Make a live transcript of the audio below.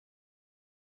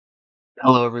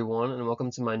Hello everyone, and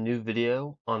welcome to my new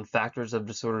video on factors of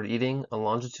disordered eating, a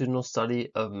longitudinal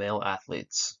study of male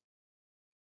athletes.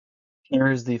 Here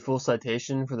is the full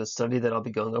citation for the study that I'll be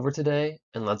going over today,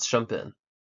 and let's jump in.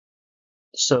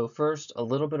 So first, a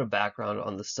little bit of background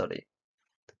on the study.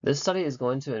 This study is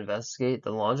going to investigate the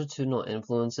longitudinal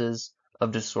influences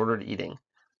of disordered eating,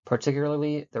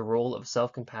 particularly the role of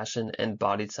self-compassion and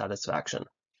body satisfaction.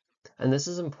 And this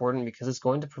is important because it's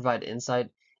going to provide insight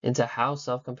into how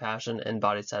self-compassion and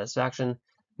body satisfaction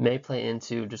may play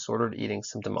into disordered eating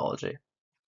symptomology.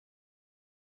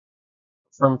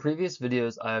 From previous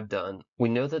videos I have done, we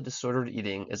know that disordered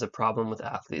eating is a problem with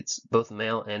athletes, both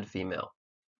male and female.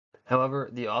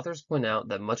 However, the authors point out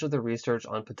that much of the research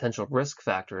on potential risk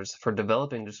factors for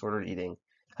developing disordered eating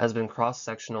has been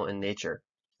cross-sectional in nature,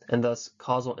 and thus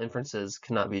causal inferences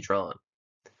cannot be drawn.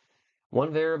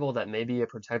 One variable that may be a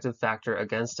protective factor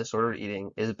against disordered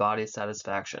eating is body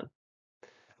satisfaction.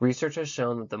 Research has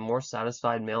shown that the more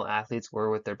satisfied male athletes were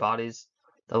with their bodies,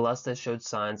 the less they showed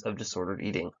signs of disordered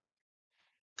eating.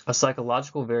 A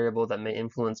psychological variable that may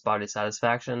influence body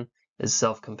satisfaction is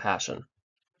self-compassion.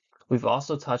 We've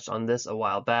also touched on this a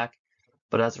while back,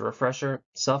 but as a refresher,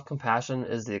 self-compassion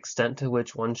is the extent to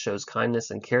which one shows kindness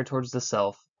and care towards the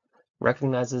self,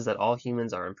 recognizes that all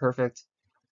humans are imperfect,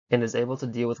 and is able to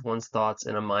deal with one's thoughts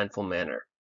in a mindful manner.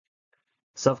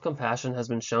 Self-compassion has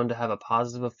been shown to have a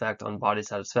positive effect on body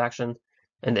satisfaction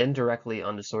and indirectly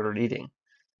on disordered eating,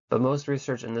 but most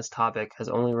research in this topic has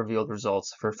only revealed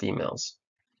results for females.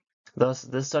 Thus,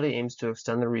 this study aims to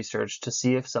extend the research to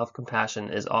see if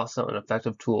self-compassion is also an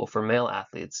effective tool for male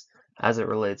athletes as it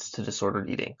relates to disordered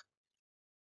eating.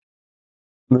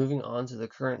 Moving on to the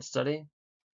current study,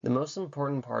 the most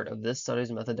important part of this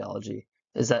study's methodology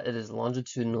is that it is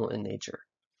longitudinal in nature.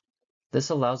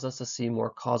 This allows us to see more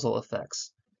causal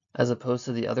effects, as opposed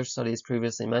to the other studies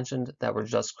previously mentioned that were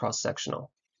just cross-sectional.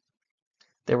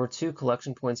 There were two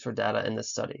collection points for data in this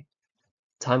study,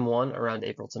 time 1 around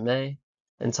April to May,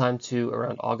 and time 2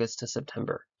 around August to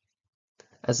September.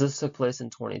 As this took place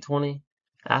in 2020,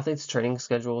 athletes' training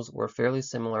schedules were fairly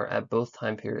similar at both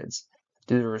time periods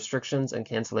due to restrictions and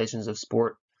cancellations of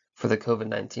sport for the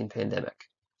COVID-19 pandemic.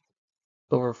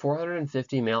 Over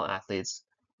 450 male athletes,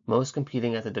 most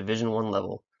competing at the Division I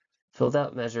level, filled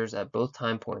out measures at both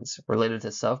time points related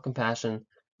to self-compassion,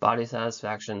 body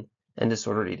satisfaction, and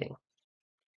disordered eating.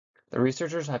 The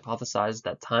researchers hypothesized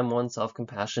that time 1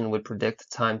 self-compassion would predict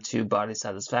time 2 body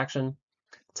satisfaction,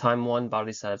 time 1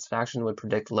 body satisfaction would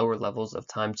predict lower levels of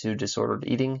time 2 disordered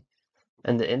eating,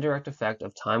 and the indirect effect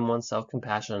of time 1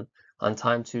 self-compassion on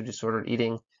time 2 disordered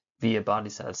eating via body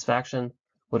satisfaction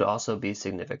would also be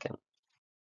significant.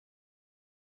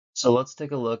 So let's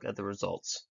take a look at the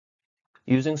results.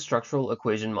 Using structural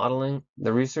equation modeling,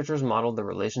 the researchers modeled the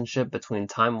relationship between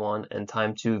time 1 and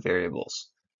time 2 variables.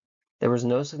 There was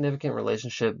no significant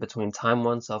relationship between time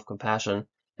 1 self-compassion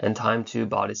and time 2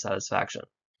 body satisfaction.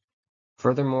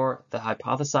 Furthermore, the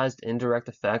hypothesized indirect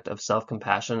effect of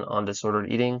self-compassion on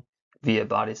disordered eating via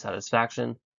body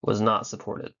satisfaction was not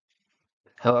supported.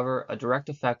 However, a direct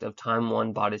effect of time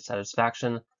 1 body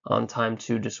satisfaction on time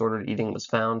 2 disordered eating was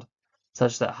found,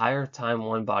 such that higher time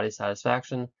 1 body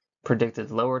satisfaction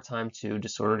predicted lower time 2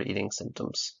 disordered eating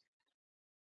symptoms.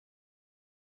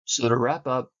 So to wrap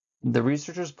up, the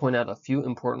researchers point out a few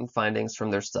important findings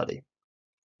from their study.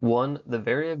 1. The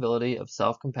variability of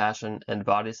self-compassion and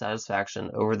body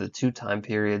satisfaction over the two time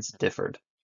periods differed.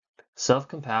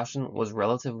 Self-compassion was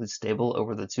relatively stable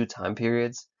over the two time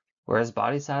periods, whereas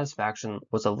body satisfaction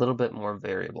was a little bit more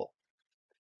variable.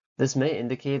 This may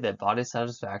indicate that body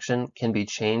satisfaction can be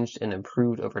changed and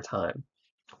improved over time,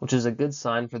 which is a good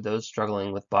sign for those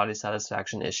struggling with body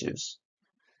satisfaction issues.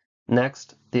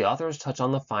 Next, the authors touch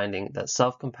on the finding that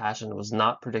self-compassion was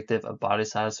not predictive of body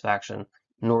satisfaction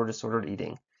nor disordered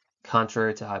eating,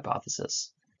 contrary to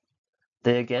hypothesis.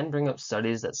 They again bring up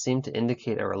studies that seem to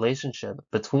indicate a relationship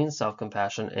between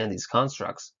self-compassion and these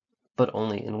constructs, but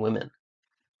only in women.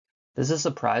 This is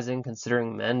surprising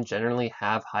considering men generally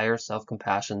have higher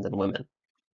self-compassion than women.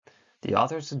 The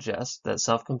authors suggest that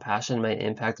self-compassion may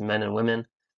impact men and women,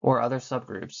 or other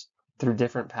subgroups, through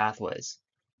different pathways,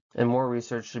 and more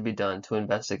research should be done to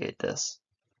investigate this.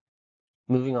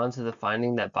 Moving on to the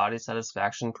finding that body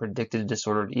satisfaction predicted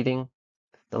disordered eating,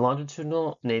 the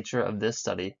longitudinal nature of this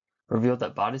study revealed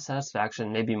that body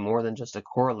satisfaction may be more than just a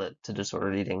correlate to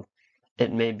disordered eating,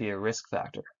 it may be a risk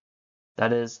factor.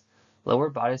 That is,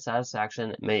 lower body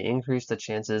satisfaction may increase the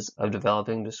chances of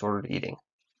developing disordered eating.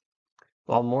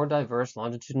 While more diverse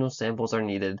longitudinal samples are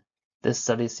needed, this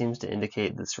study seems to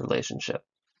indicate this relationship.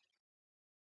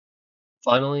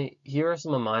 Finally, here are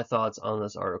some of my thoughts on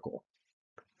this article.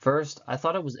 First, I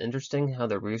thought it was interesting how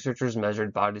the researchers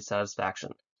measured body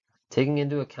satisfaction, taking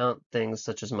into account things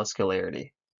such as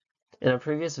muscularity. In a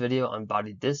previous video on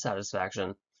body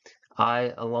dissatisfaction,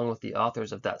 I, along with the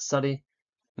authors of that study,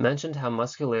 mentioned how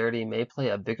muscularity may play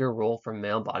a bigger role for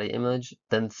male body image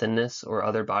than thinness or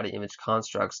other body image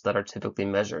constructs that are typically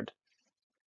measured.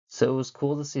 So it was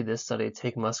cool to see this study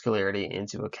take muscularity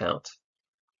into account.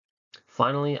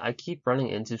 Finally, I keep running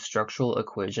into structural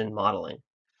equation modeling.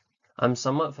 I'm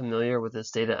somewhat familiar with this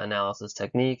data analysis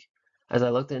technique, as I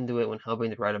looked into it when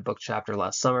helping to write a book chapter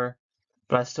last summer,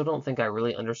 but I still don't think I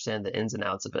really understand the ins and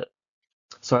outs of it.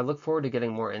 So I look forward to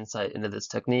getting more insight into this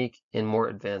technique in more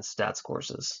advanced stats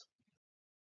courses.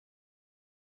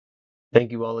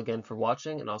 Thank you all again for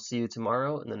watching, and I'll see you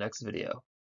tomorrow in the next video.